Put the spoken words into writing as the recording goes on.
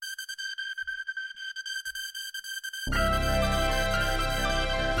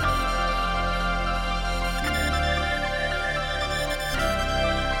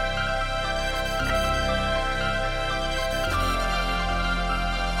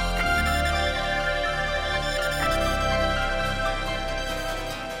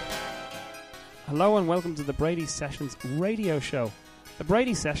Hello and welcome to the Brady Sessions radio show. The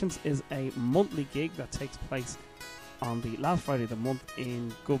Brady Sessions is a monthly gig that takes place on the last Friday of the month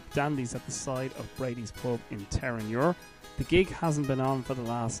in Gub Dandies at the side of Brady's Pub in Terenure. The gig hasn't been on for the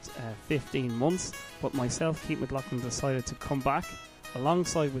last 15 months, but myself, Keith McLaughlin, decided to come back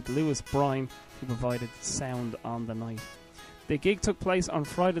alongside with Lewis Bryan, who provided sound on the night. The gig took place on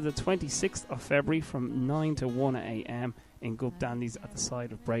Friday the 26th of February from 9 to 1 a.m. in Gub Dandies at the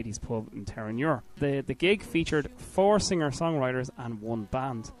side of Brady's Pub in Terenure. The gig featured 4 singer-songwriters and 1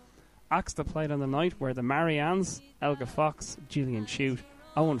 band. Acts that played on the night were the Mariannes, Elga Fox, Gillian Chute,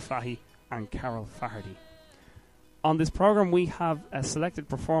 Owen Fahey and Carol Faherty. On this programme we have a selected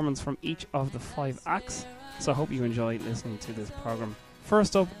performance from each of the 5 acts, so I hope you enjoy listening to this programme.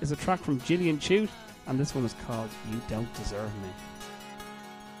 First up is a track from Gillian Chute, and this one is called You Don't Deserve Me.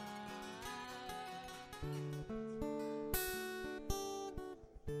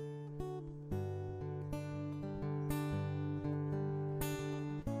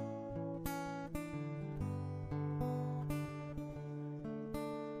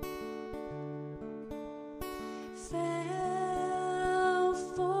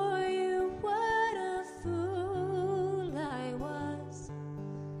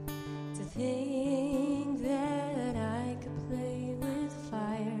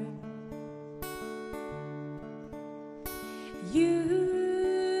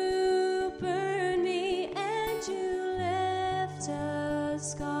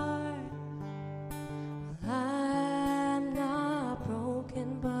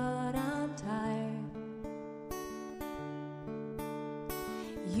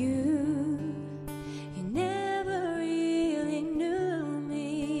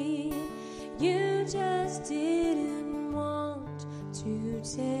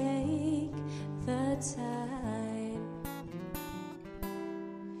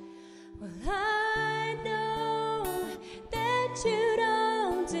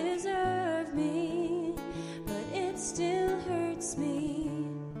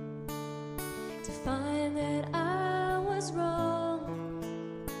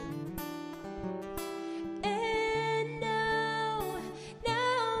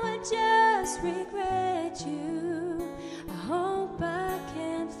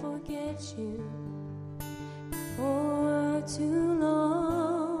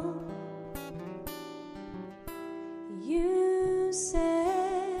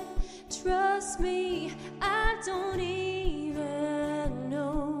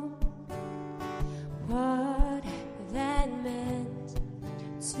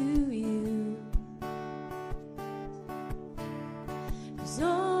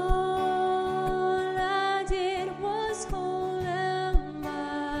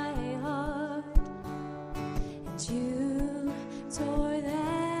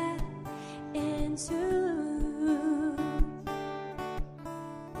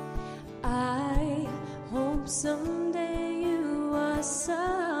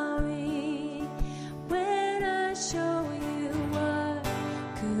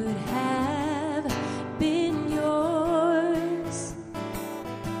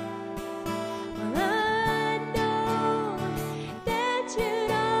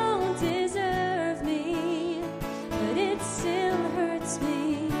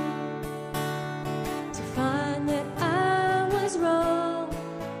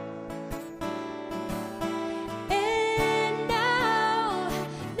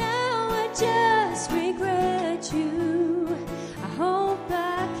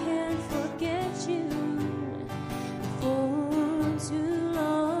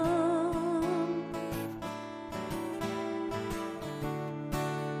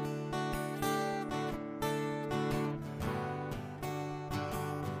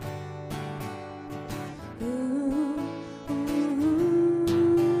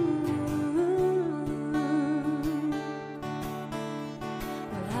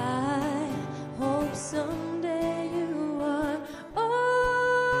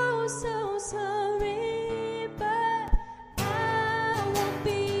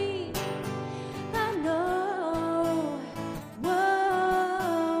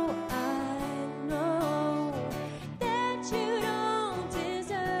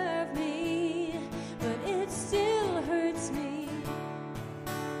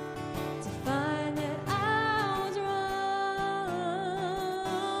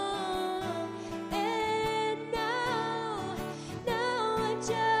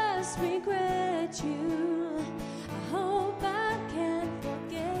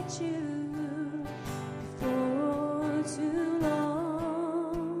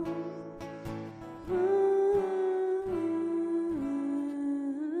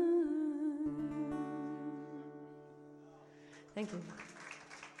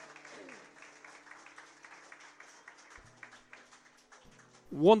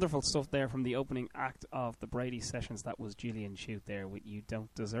 Wonderful stuff there from the opening act of the Brady Sessions. That was Gillian Shoot there with You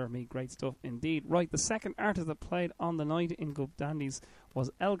Don't Deserve Me. Great stuff indeed. Right, the second artist that played on the night in Gub Dandies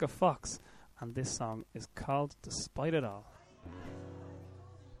was Elga Fox, and this song is called Despite It All.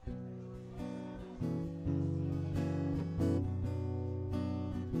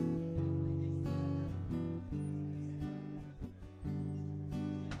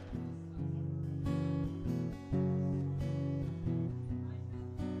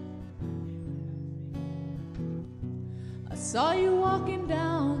 Saw you walking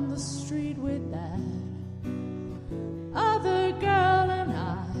down the street with that other girl, and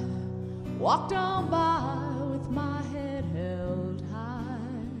I walked on by with my head held high.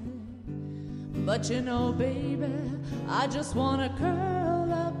 But you know, baby, I just wanna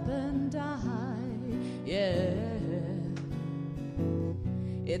curl up and die. Yeah,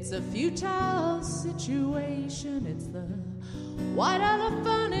 it's a futile situation. It's the white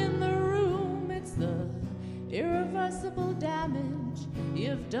elephant in the room. It's the irreversible damage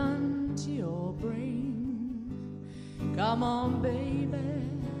you've done to your brain. Come on, baby,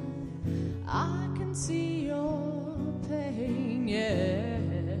 I can see your pain, yeah.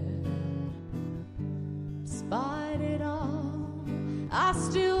 Despite it all, I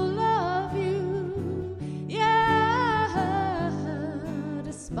still love you, yeah.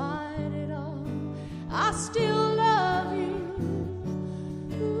 Despite it all, I still love you.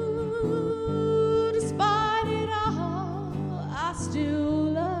 I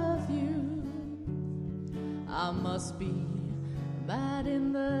still love you. I must be mad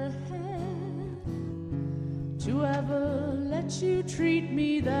in the head to ever let you treat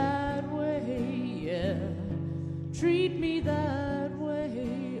me that way, yeah. Treat me that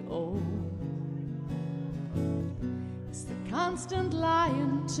way, oh. It's the constant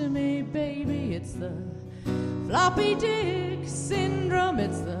lying to me, baby. It's the floppy dick syndrome.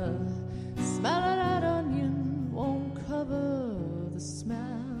 It's the smell of that onion won't cover the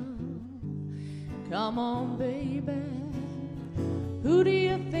smell. Come on, baby, who do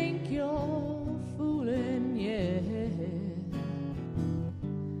you think you're fooling? Yeah,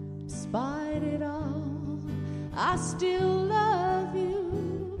 despite it all, I still love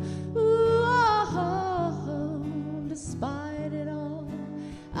you. Ooh, oh, despite it all,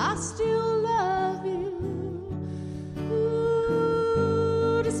 I still love you.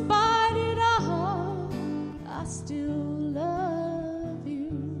 Ooh, despite it all, I still love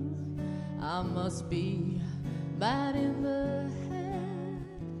you. I must be bad in the head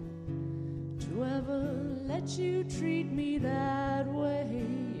to ever let you treat me that way,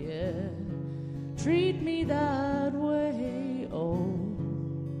 yeah. Treat me that way, oh.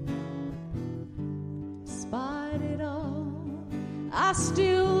 Despite it all, I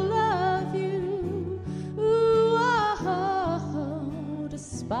still love you. Ooh, oh,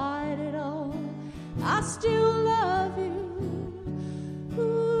 despite it all, I still love you.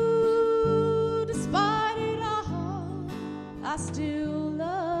 Ooh, despite it all, I still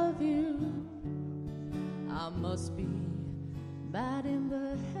love you. I must be bad in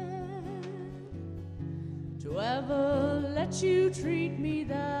the head to ever let you treat me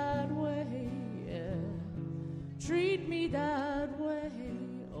that way, yeah. Treat me that way,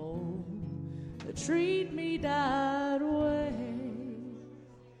 oh. Treat me that way.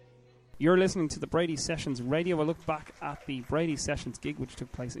 You're listening to the Brady Sessions Radio. We'll look back at the Brady Sessions gig, which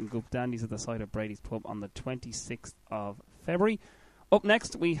took place in Gub Dandies at the side of Brady's Pub on the 26th of February. Up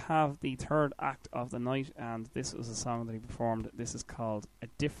next, we have the third act of the night, and this was a song that he performed. This is called A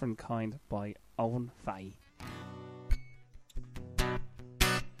Different Kind by Owen Fahey.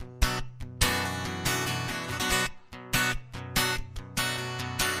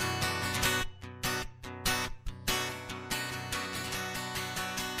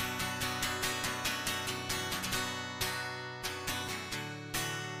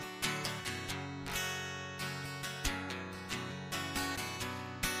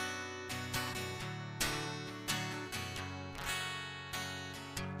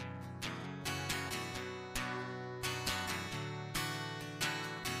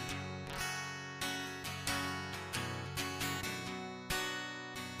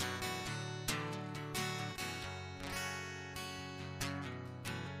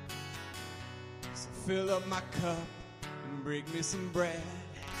 Fill up my cup and break me some bread.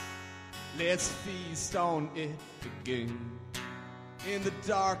 Let's feast on it again in the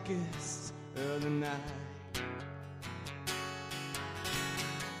darkest of the night. So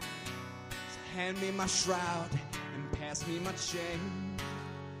hand me my shroud and pass me my chain.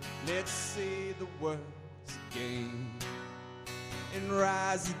 Let's say the words again and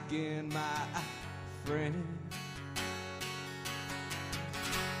rise again, my friend.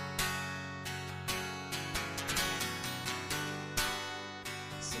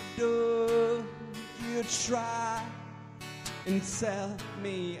 try and tell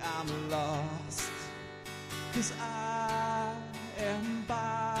me I'm lost, 'cause I am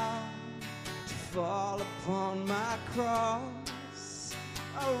bound to fall upon my cross.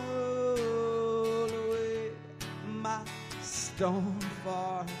 I roll away my stone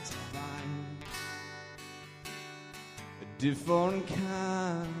for to find a different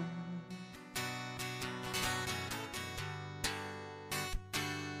kind.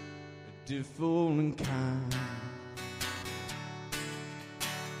 A different kind.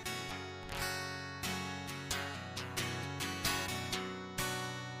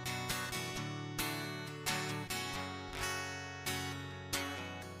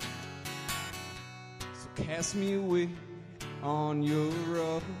 Cast me away on your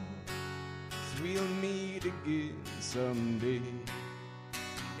road, 'cause we'll meet again someday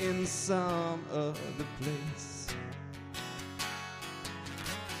in some other place.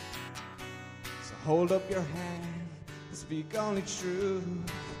 So hold up your hand, speak only truth,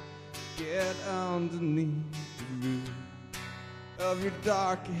 get underneath the roof of your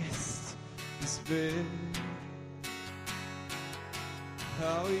darkest despair.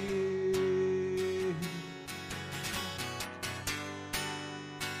 Oh yeah.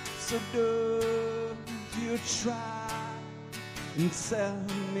 So don't you try and tell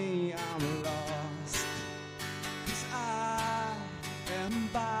me I'm lost, 'cause I am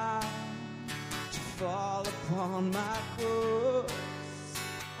bound to fall upon my cross.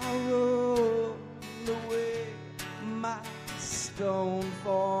 I roll away my stone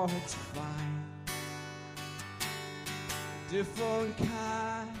for to find a different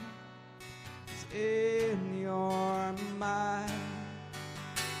kind is in your mind.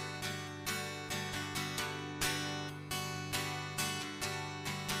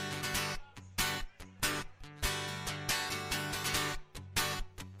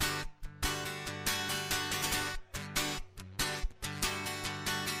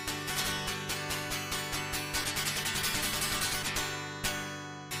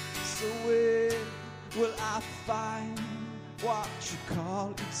 So where will I find what you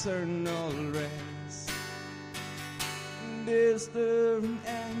call eternal rest? And is there an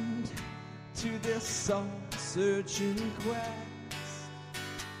end to this soul-searching quest?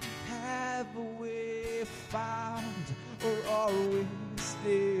 Have we found, or are we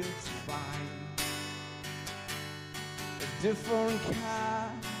still to find a different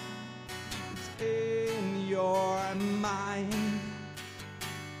kind is in your mind?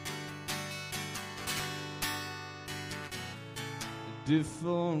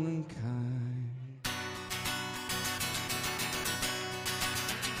 Different kind.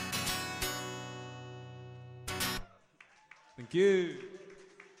 Thank you.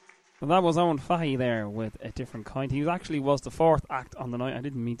 Well, that was Owen Fahey there with A Different Kind. He was the fourth act on the night. I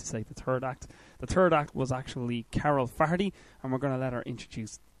didn't mean to say the third act. The third act was actually Carol Fardy, and we're going to let her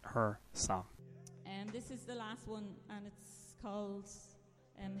introduce her song. This is the last one, and it's called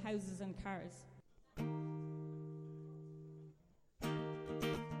Houses and Cars.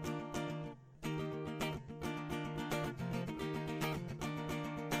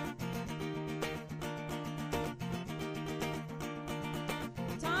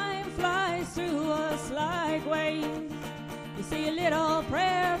 Through us like waves, you say a little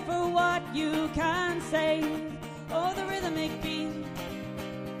prayer for what you can save. Oh, the rhythmic beat,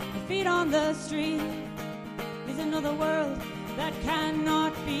 the feet on the street, is another world that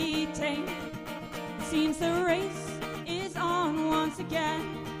cannot be tamed. It seems the race is on once again.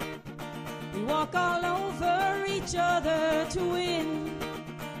 We walk all over each other to win.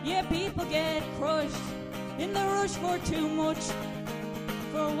 Yeah, people get crushed in the rush for too much.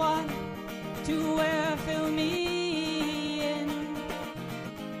 For what? To where fill me in.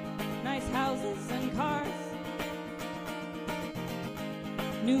 Nice houses and cars,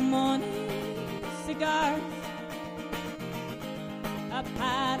 new money, cigars, a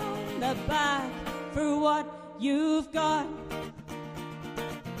pat on the back for what you've got.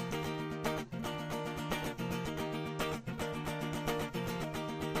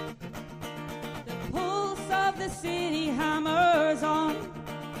 The pulse of the city hammers on.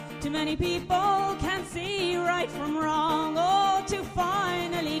 Too many people can't see right from wrong. Oh, to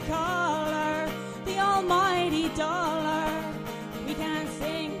finally color the almighty dollar, we can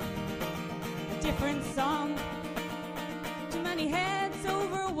sing a different song. Too many heads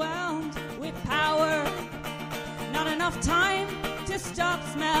overwhelmed with power, not enough time to stop,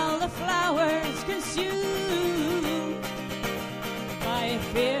 smell the flowers, consumed by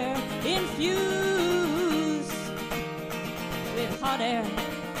fear, infused with hot air.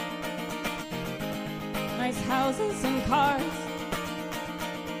 Nice houses and cars,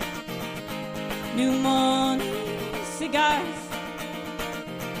 New Money cigars,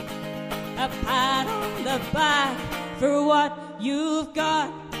 a pat on the back for what you've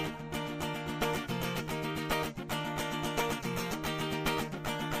got.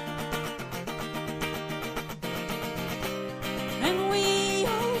 And we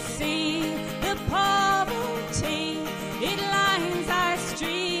all see the poverty, it lines our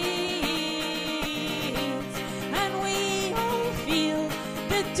streets. And we all feel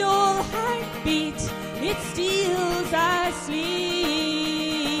the dull heartbeat, it steals our sleep.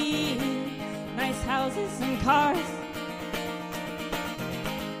 Nice houses and cars,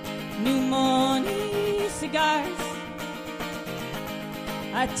 New Money cigars,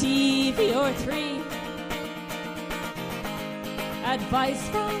 a TV or three, advice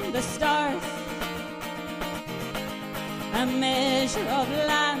from the stars, a measure of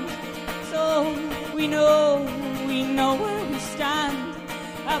land, so we know where we stand.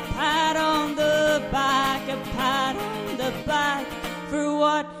 A pat on the back, a pat on the back for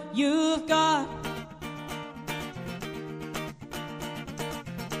what you've got.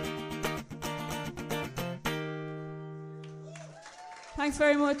 Thanks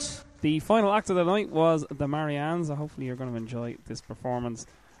very much. The final act of the night was the Mariannes. Hopefully you're going to enjoy this performance.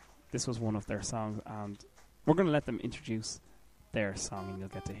 This was one of their songs, and we're going to let them introduce their song, and you'll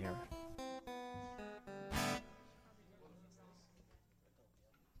get to hear it.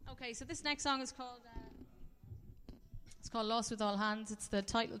 Okay, so this next song is called Lost with All Hands. It's the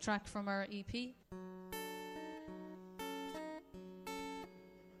title track from our EP.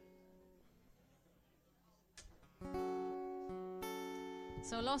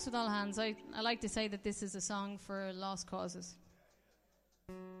 So Lost with All Hands, I like to say that this is a song for lost causes.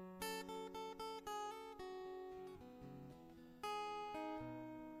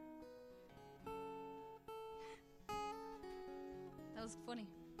 That was funny.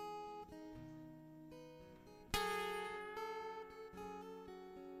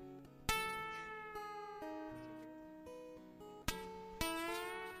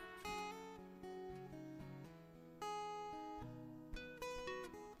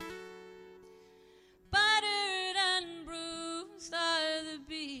 Battered and bruised are the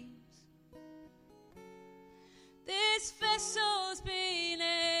beams. This vessel's been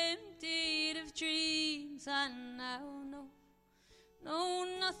emptied of dreams, and now no,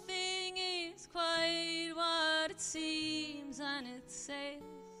 nothing is quite what it seems, and it sails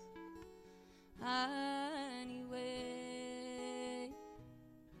anyway.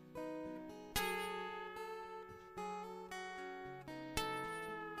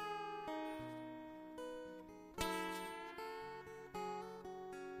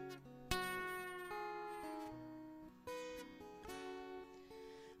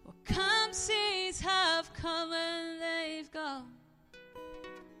 Well, calm seas have come and they've gone.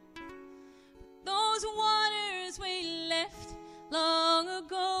 Those waters we left long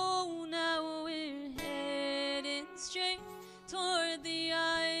ago, now we're heading straight toward the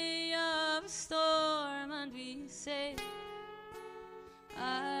eye of a storm, and we sail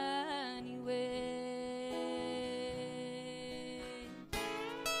anyway.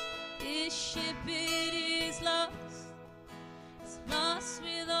 This ship, it is lost, it's lost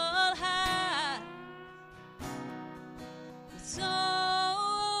with all hands. It's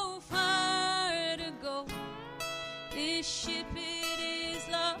so far to go. This ship, it is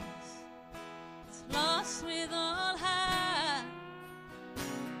lost, it's lost with all hands,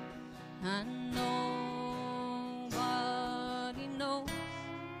 and nobody knows.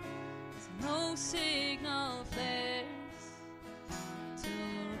 There's no signal flares to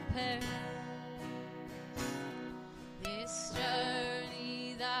repair this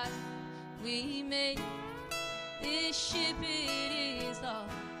journey that we made. This ship, it is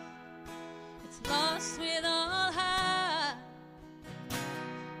lost, it's lost with all hands.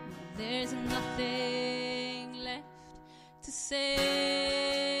 There's nothing left to say.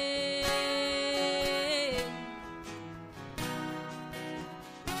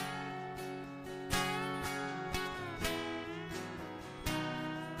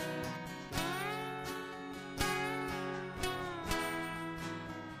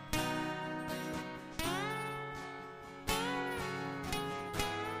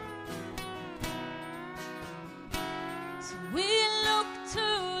 So we look to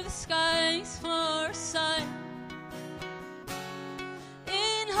the skies for a sign,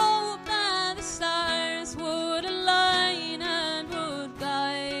 in hope that the stars would align and would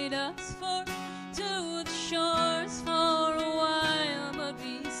guide us for to the shores for a while, but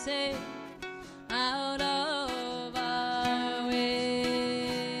we sailed out of our way.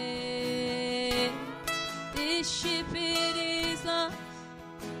 This ship, it is lost,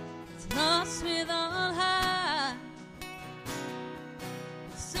 it's lost with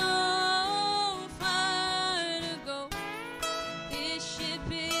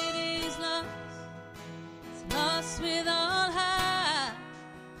lost with all heart,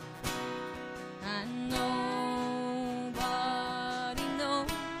 and nobody knows.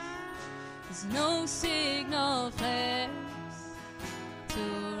 There's no signal flares to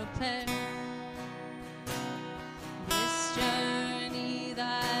repair this journey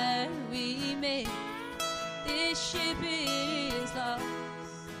that we made. This ship is lost.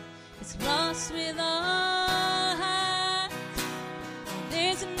 It's lost with all heart.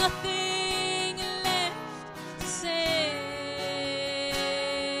 There's nothing left to say.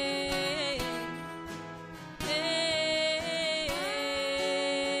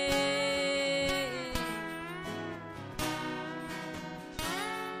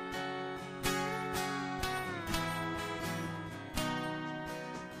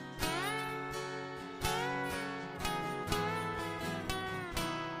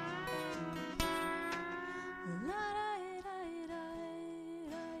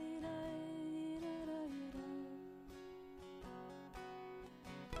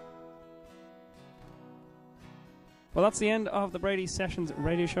 Well, that's the end of the Brady Sessions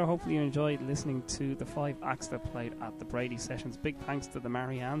radio show. Hopefully you enjoyed listening to the 5 acts that played at the Brady Sessions. Big thanks to the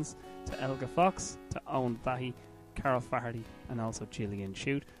Mariannes, to Elga Fox, to Owen Dahi, Carol Faherty, and also Gillian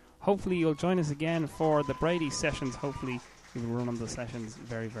Shute. Hopefully you'll join us again for the Brady Sessions. Hopefully we'll run on the sessions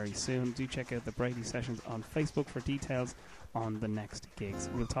very, very soon. Do check out the Brady Sessions on Facebook for details on the next gigs.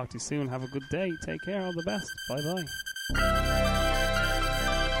 We'll talk to you soon. Have a good day. Take care. All the best. Bye-bye.